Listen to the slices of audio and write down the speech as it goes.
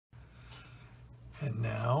And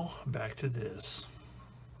now back to this.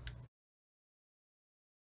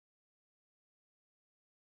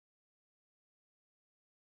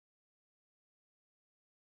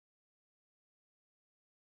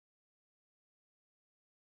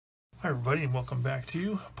 Hi everybody, and welcome back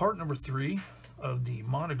to part number 3 of the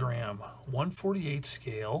Monogram 1/48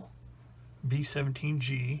 scale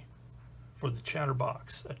B-17G for the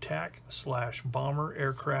Chatterbox attack/bomber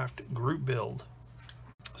aircraft group build.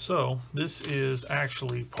 So this is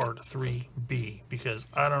actually part 3B because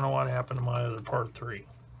I don't know what happened to my other part 3.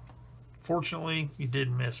 Fortunately, you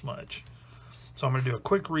didn't miss much. So I'm going to do a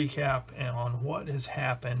quick recap on what has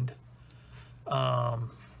happened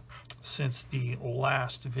since the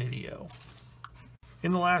last video.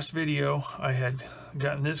 In the last video, I had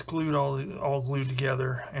gotten this glued all glued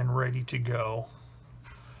together and ready to go.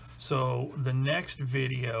 So the next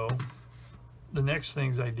video, the next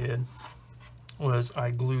things I did was I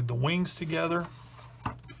glued the wings together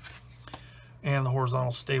and the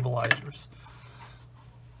horizontal stabilizers.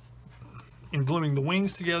 In gluing the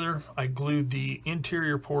wings together, I glued the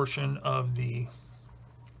interior portion of the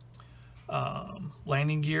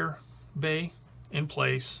landing gear bay in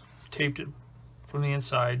place, taped it from the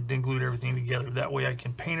inside, then glued everything together. That way I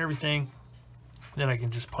can paint everything, then I can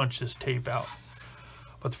just punch this tape out.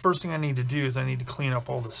 But the first thing I need to do is I need to clean up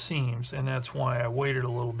all the seams, and that's why I waited a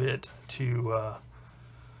little bit to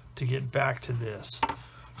get back to this.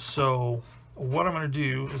 So what I'm going to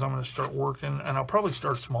do is I'm going to start working, and I'll probably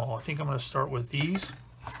start small. I think I'm going to start with these,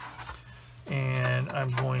 and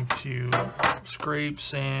I'm going to scrape,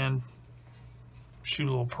 sand, shoot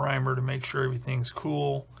a little primer to make sure everything's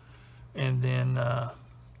cool, and then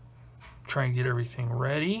try and get everything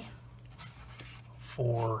ready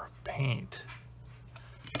for paint.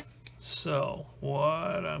 So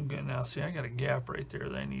what I'm gonna now see, I got a gap right there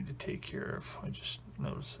that I need to take care of. I just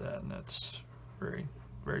noticed that, and that's very,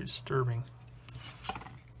 very disturbing.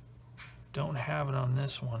 Don't have it on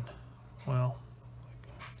this one. Well,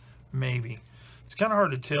 maybe. It's kind of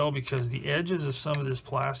hard to tell because the edges of some of this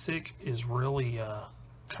plastic is really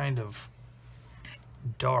kind of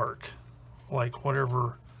dark, like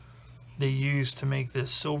whatever they use to make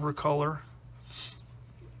this silver color.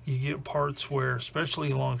 You get parts where, especially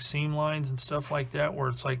along seam lines and stuff like that, where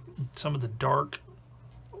it's like some of the dark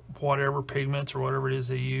whatever pigments or whatever it is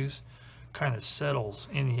they use kind of settles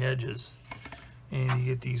in the edges, and you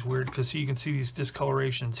get these weird, because you can see these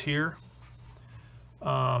discolorations here.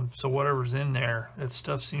 So whatever's in there, that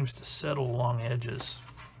stuff seems to settle along edges,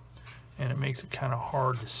 and it makes it kind of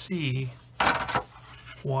hard to see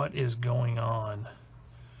what is going on.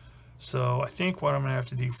 So I think what I'm going to have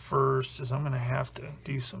to do first is I'm going to have to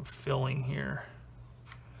do some filling here,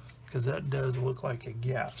 because that does look like a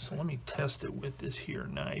gap. So let me test it with this here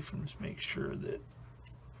knife and just make sure that,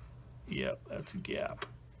 yep, that's a gap.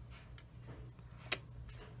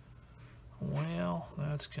 Well,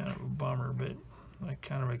 that's kind of a bummer, but I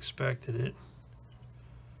kind of expected it.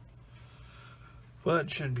 But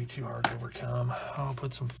it shouldn't be too hard to overcome. I'll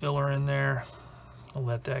put some filler in there. I'll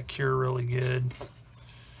let that cure really good.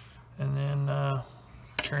 And then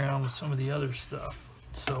carry on with some of the other stuff.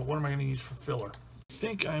 So what am I going to use for filler? I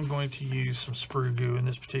think I'm going to use some sprue goo in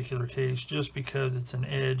this particular case, just because it's an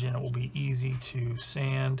edge and it will be easy to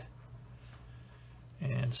sand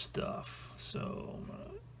and stuff. So I'm going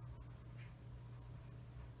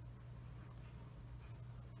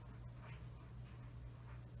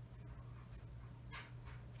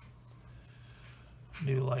to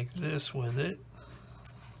do like this with it.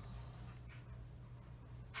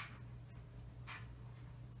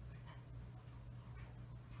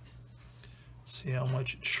 See how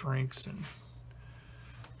much it shrinks and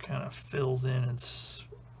kind of fills in and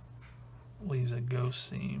leaves a ghost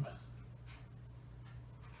seam.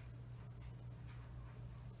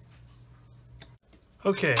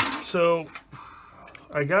 Okay, so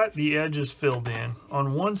I got the edges filled in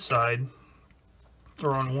on one side,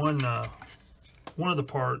 or on one of the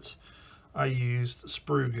parts. I used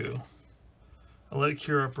sprue goo. I let it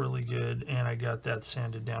cure up really good, and I got that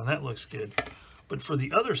sanded down. That looks good. But for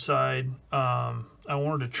the other side, I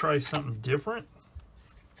wanted to try something different.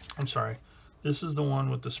 I'm sorry, this is the one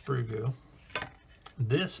with the sprue goo.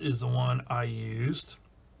 This is the one I used,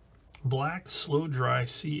 black slow dry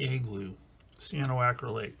CA glue,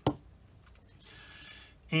 cyanoacrylate.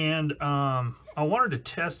 And I wanted to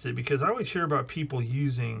test it because I always hear about people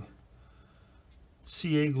using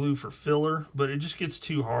CA glue for filler, but it just gets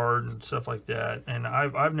too hard and stuff like that, and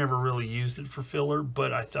I've never really used it for filler,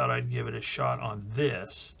 but I thought I'd give it a shot on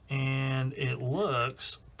this, and it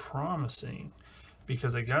looks promising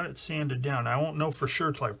because I got it sanded down. I won't know for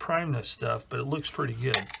sure till I prime this stuff, but it looks pretty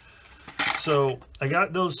good. So I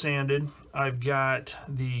got those sanded. I've got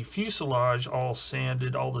the fuselage all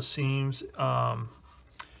sanded, all the seams.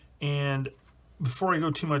 And before I go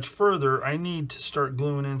too much further, I need to start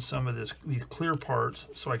gluing in some of these clear parts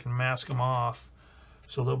so I can mask them off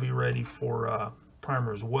so they'll be ready for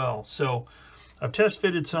primer as well. So I've test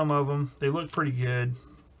fitted some of them. They look pretty good.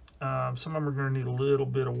 Some of them are going to need a little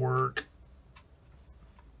bit of work,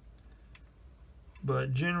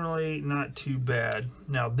 but generally not too bad.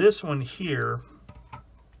 Now this one here,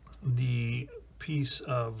 the piece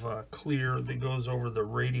of clear that goes over the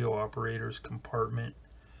radio operator's compartment,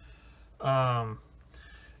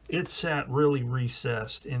 it sat really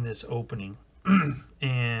recessed in this opening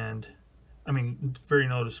and I mean very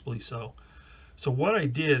noticeably so. So what I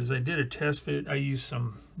did is I did a test fit. I used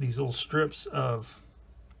these little strips of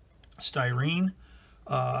styrene.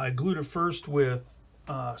 I glued it first with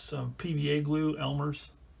some PVA glue,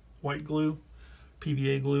 Elmer's white glue,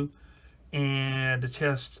 PVA glue, and to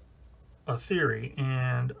test a theory,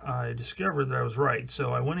 and I discovered that I was right.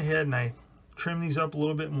 So I went ahead and I trimmed these up a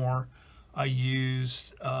little bit more. I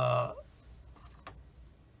used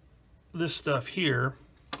this stuff here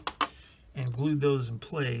and glued those in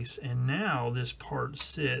place, and now this part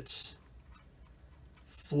sits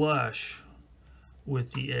flush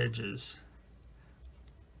with the edges,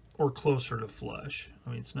 or closer to flush.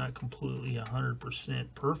 I mean, it's not completely 100%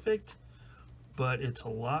 perfect, but it's a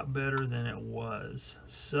lot better than it was.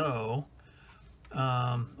 So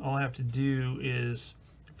all I have to do is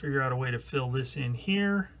figure out a way to fill this in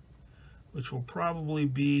here, which will probably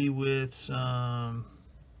be with some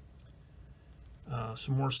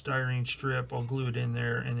more styrene strip. I'll glue it in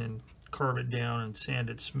there and then carve it down and sand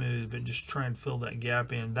it smooth, but just try and fill that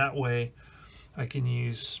gap in. That way I can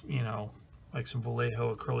use, you know, like some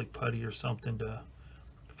Vallejo acrylic putty or something to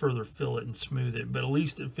further fill it and smooth it, but at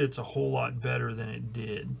least it fits a whole lot better than it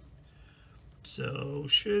did. So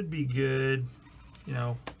should be good. You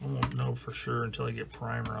know, I won't know for sure until I get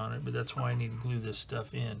primer on it, but that's why I need to glue this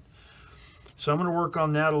stuff in. So I'm going to work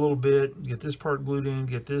on that a little bit, get this part glued in,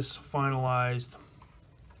 get this finalized,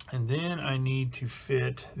 and then I need to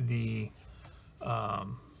fit the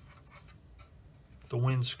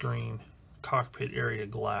windscreen cockpit area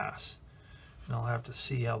glass. And I'll have to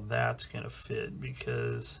see how that's going to fit,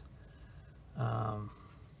 because the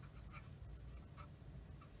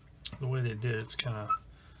way they did it's kind of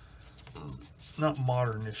not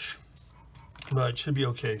modernish, but it should be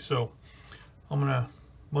okay. So I'm going to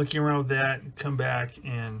monkey around with that and come back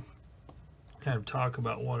and kind of talk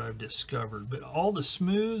about what I've discovered. But all the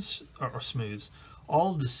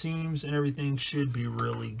all the seams and everything should be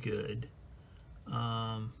really good.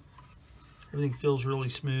 Everything feels really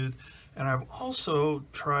smooth. And I've also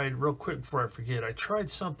tried, real quick before I forget, I tried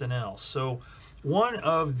something else. So one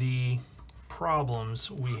of the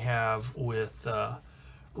problems we have with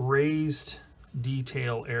raised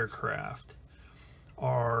detail aircraft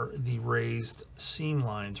are the raised seam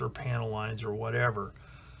lines or panel lines or whatever.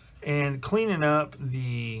 And cleaning up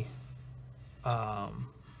the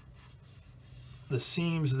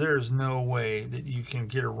seams, there's no way that you can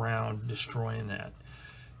get around destroying that.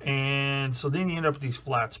 And so then you end up with these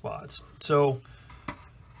flat spots. So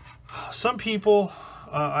some people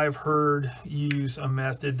I've heard use a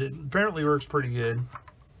method that apparently works pretty good,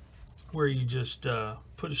 where you just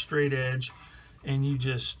put a straight edge and you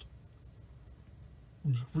just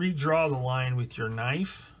redraw the line with your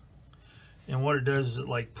knife, and what it does is it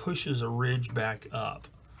like pushes a ridge back up.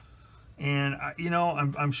 And you know,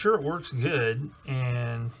 I'm sure it works good,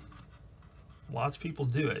 and lots of people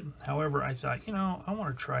do it. However, I thought, you know, I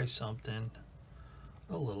want to try something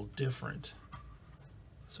a little different.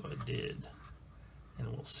 So I did. And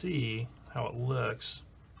we'll see how it looks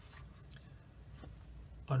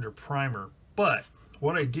under primer. But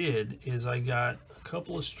what I did is I got a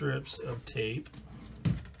couple of strips of tape,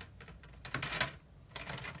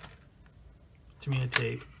 Tamiya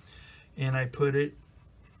tape, and I butted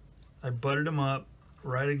them up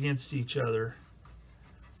right against each other,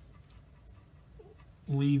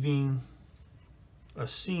 leaving a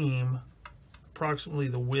seam approximately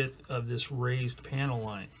the width of this raised panel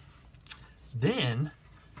line. Then,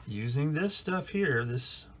 using this stuff here,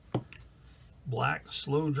 this black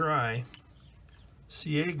slow dry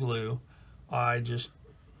CA glue, I just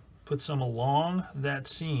put some along that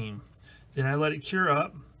seam. Then I let it cure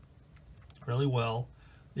up really well.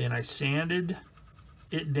 Then I sanded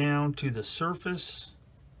it down to the surface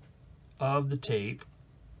of the tape,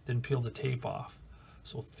 then peeled the tape off.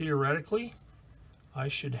 So theoretically, I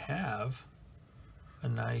should have a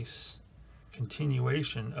nice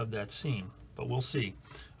continuation of that seam, but we'll see.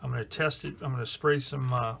 I'm going to test it. I'm going to spray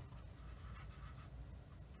some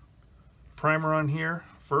primer on here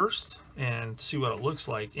first and see what it looks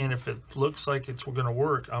like. And if it looks like it's going to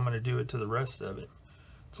work, I'm going to do it to the rest of it.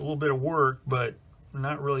 It's a little bit of work, but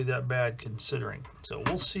not really that bad considering. So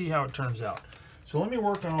we'll see how it turns out. So let me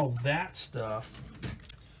work on all that stuff.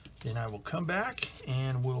 Then I will come back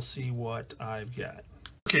and we'll see what I've got.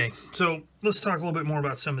 Okay, so let's talk a little bit more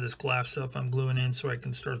about some of this glass stuff I'm gluing in so I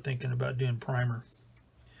can start thinking about doing primer.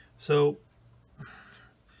 So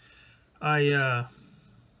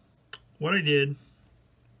what I did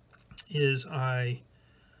is I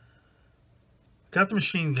got the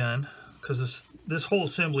machine gun, because this whole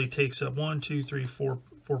assembly takes up 1, 2, 3, 4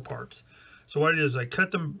 parts. So what I did is I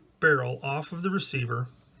cut the barrel off of the receiver,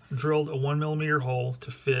 drilled a 1mm hole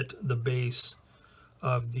to fit the base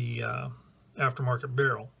of the aftermarket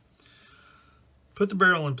barrel. Put the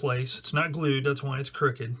barrel in place. It's not glued, that's why it's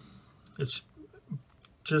crooked. It's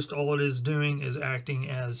just all it is doing is acting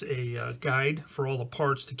as a guide for all the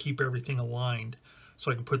parts to keep everything aligned,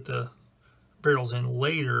 so I can put the barrels in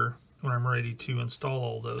later when I'm ready to install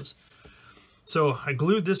all those. So I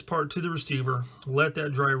glued this part to the receiver, let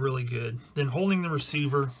that dry really good, then holding the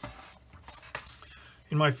receiver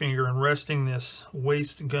in my finger and resting this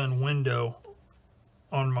waist gun window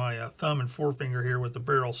on my thumb and forefinger here with the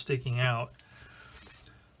barrel sticking out,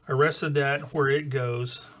 I rested that where it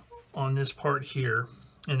goes on this part here.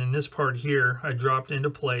 And then this part here, I dropped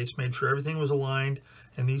into place, made sure everything was aligned,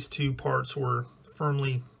 and these two parts were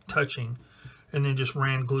firmly touching, and then just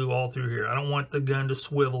ran glue all through here. I don't want the gun to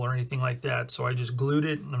swivel or anything like that, so I just glued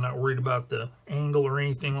it. I'm not worried about the angle or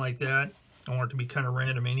anything like that. I want it to be kind of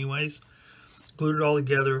random anyways. Glued it all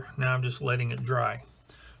together. Now I'm just letting it dry.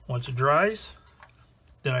 Once it dries,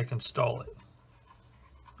 then I can install it.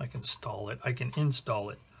 I can install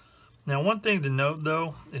it. Now, one thing to note,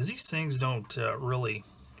 though, is these things don't really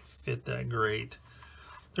fit that great.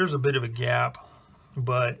 There's a bit of a gap,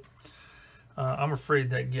 but I'm afraid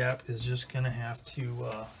that gap is just going to have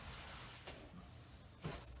to...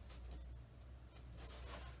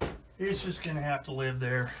 it's just going to have to live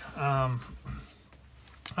there. I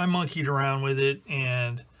monkeyed around with it,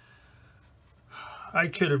 and I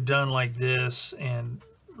could have done like this and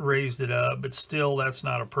raised it up, but still, that's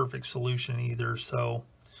not a perfect solution either, so...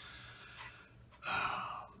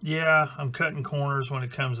 yeah, I'm cutting corners when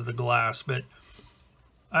it comes to the glass, but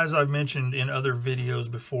as I've mentioned in other videos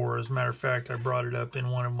before, as a matter of fact, I brought it up in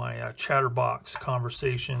one of my Chatterbox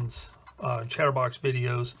conversations, Chatterbox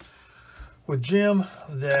videos with Jim,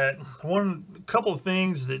 that a couple of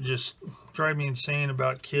things that just drive me insane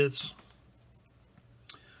about kits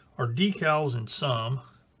are decals in some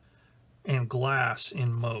and glass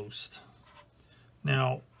in most.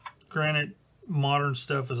 Now, granted, modern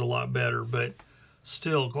stuff is a lot better, but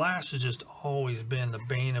still, glass has just always been the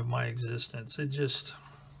bane of my existence. It just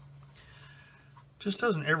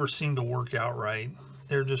doesn't ever seem to work out right.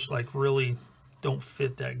 They're just like really don't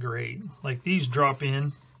fit that great. Like these drop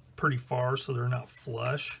in pretty far, so they're not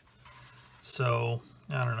flush. So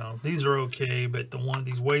I don't know. These are okay, but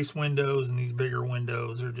these waist windows and these bigger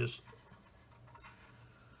windows are just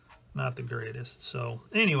not the greatest. So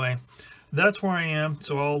anyway, that's where I am.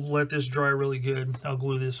 So I'll let this dry really good. I'll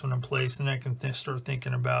glue this one in place, and I can start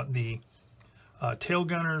thinking about the tail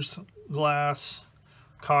gunner's glass,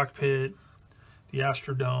 cockpit, the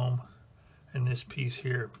Astrodome, and this piece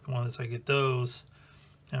here. Once I get those,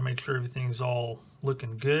 and make sure everything's all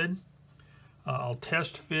looking good, I'll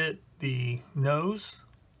test fit the nose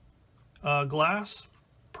glass,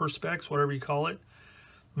 perspex, whatever you call it.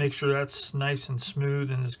 Make sure that's nice and smooth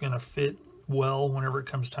and is going to fit well whenever it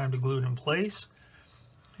comes time to glue it in place.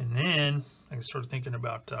 And then I can start thinking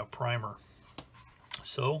about primer.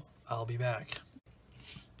 So I'll be back.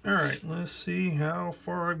 All right, let's see how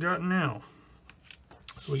far I've gotten now.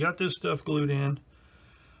 So we got this stuff glued in.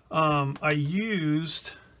 I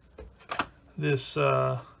used this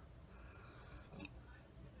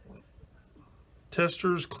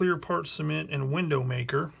Testors Clear Part Cement and Window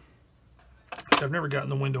Maker. I've never gotten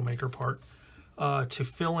the window maker part to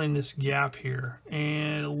fill in this gap here,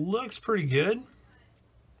 and it looks pretty good.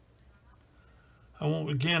 I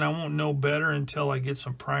won't know better until I get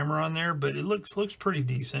some primer on there, but it looks pretty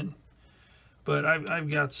decent. But I've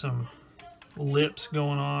got some lips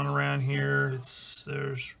going on around here.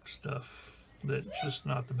 There's stuff that's just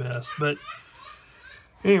not the best. But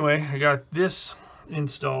anyway, I got this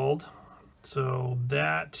installed, so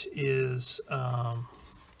that is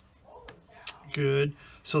good.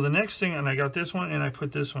 So the next thing, and I got this one and I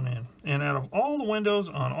put this one in, and out of all the windows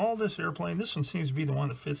on all this airplane, this one seems to be the one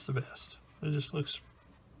that fits the best. It just looks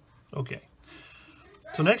okay.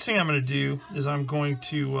 So next thing I'm going to do is I'm going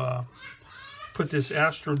to put this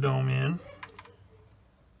Astrodome in.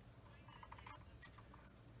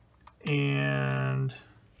 and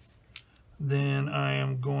then I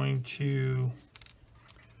am going to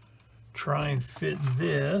try and fit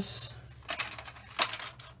this,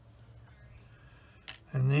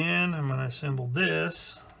 and then I'm going to assemble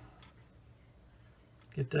this,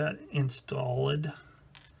 get that installed,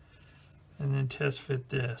 and then test fit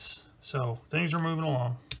this. So things are moving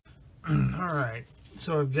along. All right,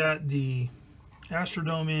 so I've got the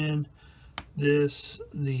Astrodome in,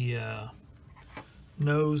 the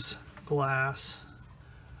nose glass,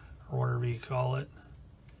 or whatever you call it,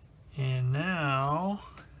 and now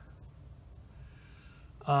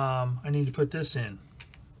I need to put this in.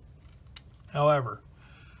 However,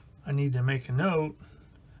 I need to make a note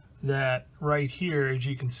that right here, as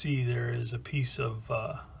you can see, there is a piece of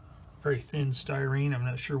very thin styrene. I'm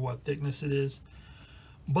not sure what thickness it is,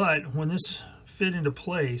 but when this fit into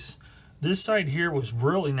place, this side here was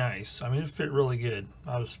really nice. I mean, it fit really good.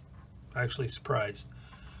 I was actually surprised.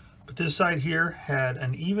 But this side here had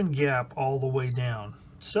an even gap all the way down.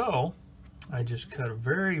 So I just cut a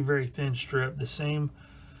very, very thin strip, the same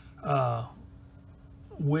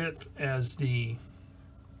width as the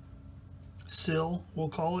sill, we'll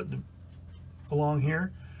call it, along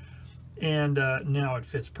here. And now it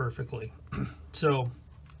fits perfectly. So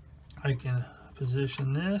I can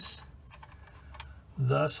position this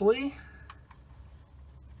thusly,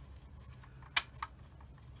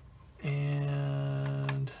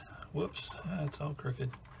 and whoops, that's all crooked.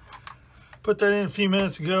 Put that in a few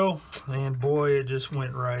minutes ago, and boy, it just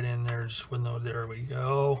went right in there, just with no, there we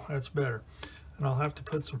go, that's better. And I'll have to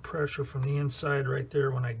put some pressure from the inside right there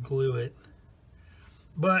when I glue it,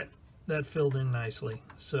 but that filled in nicely,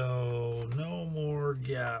 so no more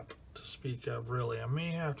gap to speak of, really. I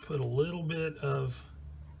may have to put a little bit of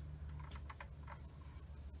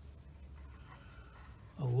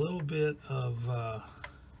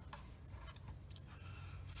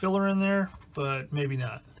filler in there, but maybe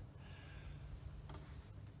not.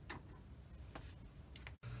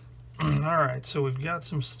 All right, so we've got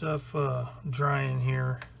some stuff drying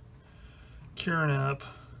here, curing up.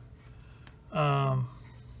 I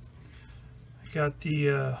got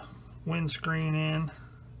the windscreen in,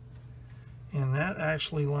 and that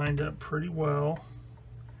actually lined up pretty well.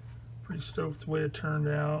 Pretty stoked the way it turned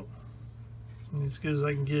out, as good as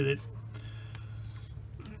I can get it.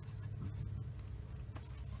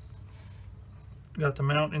 Got the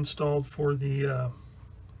mount installed for the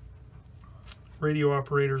radio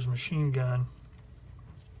operator's machine gun,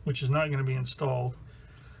 which is not going to be installed.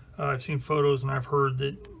 I've seen photos and I've heard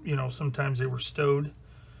that, you know, sometimes they were stowed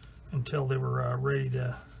until they were ready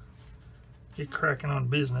to get cracking on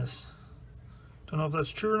business. Don't know if that's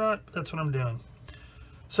true or not, but that's what I'm doing.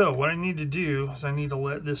 So what I need to do is I need to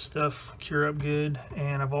let this stuff cure up good,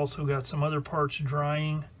 and I've also got some other parts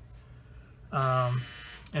drying and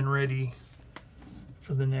ready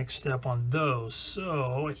for the next step on those.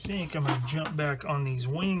 So I think I'm going to jump back on these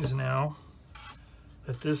wings now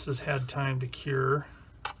that this has had time to cure,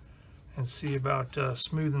 and see about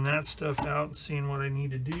smoothing that stuff out and seeing what I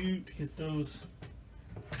need to do to get those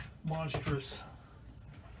monstrous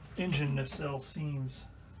engine nacelle seams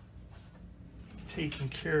taken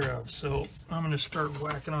care of. So I'm going to start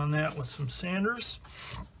whacking on that with some sanders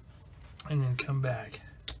and then come back.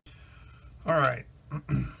 All right.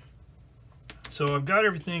 So I've got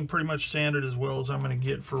everything pretty much sanded as well as I'm going to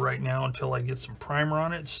get for right now until I get some primer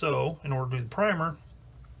on it. So in order to do the primer,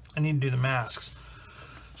 I need to do the masks.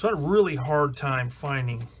 So I had a really hard time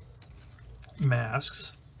finding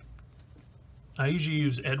masks. I usually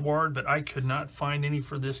use Edward, but I could not find any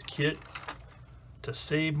for this kit to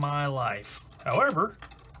save my life. However,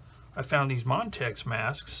 I found these Montex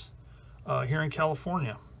masks here in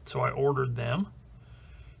California. So I ordered them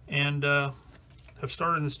and have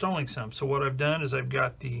started installing some. So what I've done is I've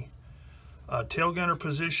got the tail gunner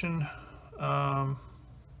position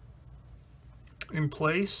in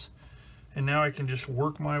place, and now I can just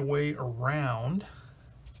work my way around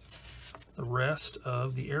the rest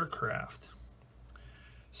of the aircraft.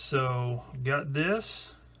 So I've got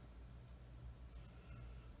this.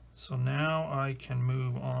 So now I can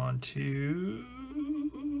move on to,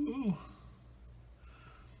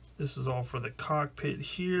 this is all for the cockpit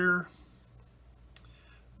here.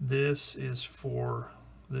 This is for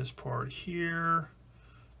this part here.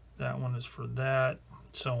 That one is for that,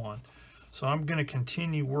 so on. So I'm going to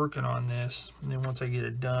continue working on this, and then once I get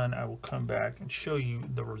it done, I will come back and show you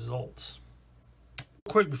the results.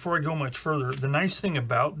 Quick, before I go much further, the nice thing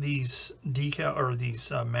about these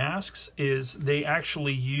masks is they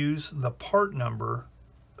actually use the part number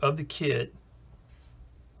of the kit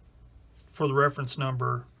for the reference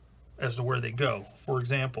number as to where they go. For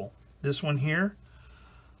example, this one here,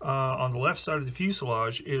 on the left side of the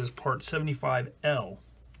fuselage is part 75L.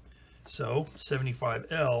 So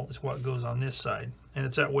 75L is what goes on this side, and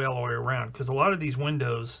it's that way all the way around, because a lot of these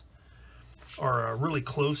windows are really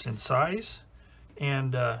close in size,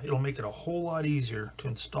 and it'll make it a whole lot easier to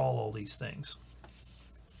install all these things.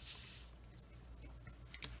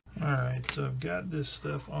 Alright, so I've got this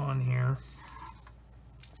stuff on here,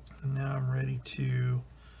 and now I'm ready to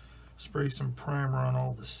spray some primer on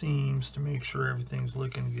all the seams to make sure everything's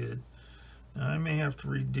looking good. Now I may have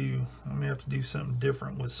to do something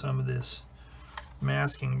different with some of this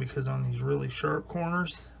masking, because on these really sharp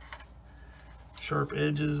corners, sharp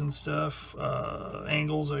edges and stuff,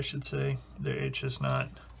 angles I should say, it's just not,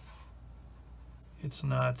 it's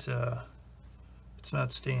not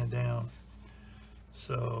staying down.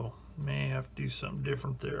 So may have to do something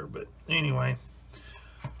different there, but anyway,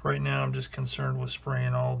 right now I'm just concerned with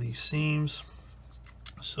spraying all these seams,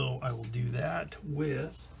 so I will do that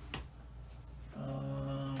with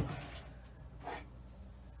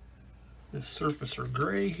this Surfacer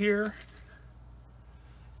Gray here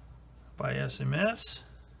by SMS,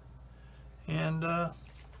 and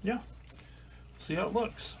yeah, see how it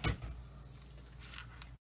looks.